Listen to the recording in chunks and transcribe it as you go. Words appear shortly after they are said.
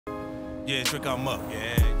Yeah, Trick, I'm up.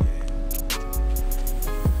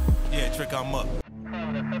 Yeah, Trick, I'm up.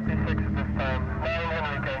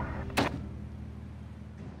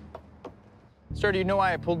 Sir, do you know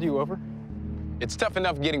why I pulled you over? It's tough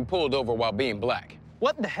enough getting pulled over while being black.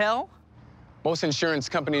 What the hell? Most insurance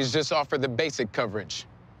companies just offer the basic coverage.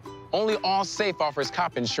 Only Allsafe offers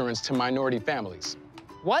cop insurance to minority families.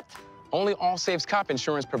 What? Only Allsafe's cop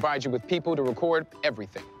insurance provides you with people to record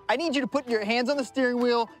everything. I need you to put your hands on the steering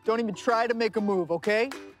wheel. Don't even try to make a move, okay?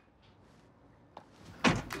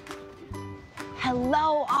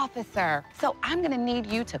 Hello, officer. So I'm gonna need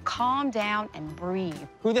you to calm down and breathe.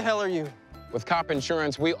 Who the hell are you? With cop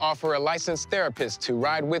insurance, we offer a licensed therapist to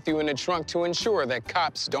ride with you in the trunk to ensure that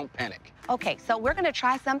cops don't panic. Okay, so we're gonna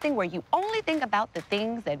try something where you only think about the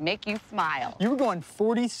things that make you smile. You were going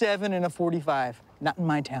 47 and a 45. Not in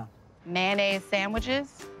my town. Mayonnaise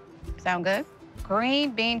sandwiches, sound good?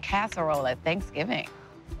 Green bean casserole at Thanksgiving,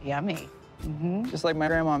 yummy. Just like my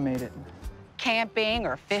grandma made it. Camping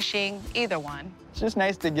or fishing, either one. It's just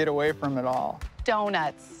nice to get away from it all.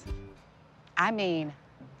 Donuts. I mean,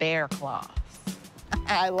 bear claws.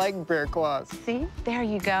 I like bear claws. See, there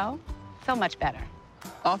you go. So much better.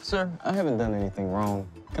 Officer, I haven't done anything wrong.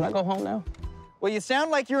 Can I go home now? Well, you sound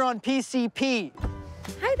like you're on PCP.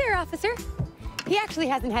 Hi there, officer. He actually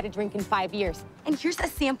hasn't had a drink in 5 years. And here's a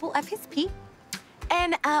sample of his pee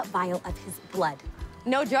and a vial of his blood.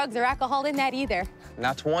 No drugs or alcohol in that either.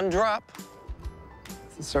 Not one drop.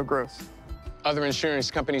 This is so gross. Other insurance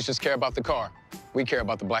companies just care about the car. We care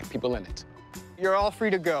about the black people in it. You're all free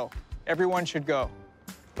to go. Everyone should go.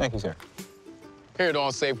 Thank you, sir. Here at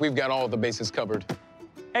Allsafe, we've got all the bases covered.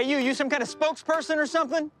 Hey, you some kind of spokesperson or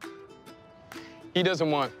something? He doesn't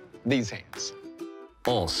want these hands.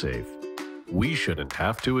 Allsafe. We shouldn't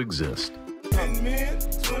have to exist. 10 men,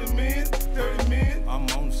 20 men, 30 men. I'm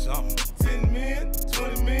on something. 10 men,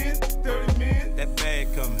 20 men.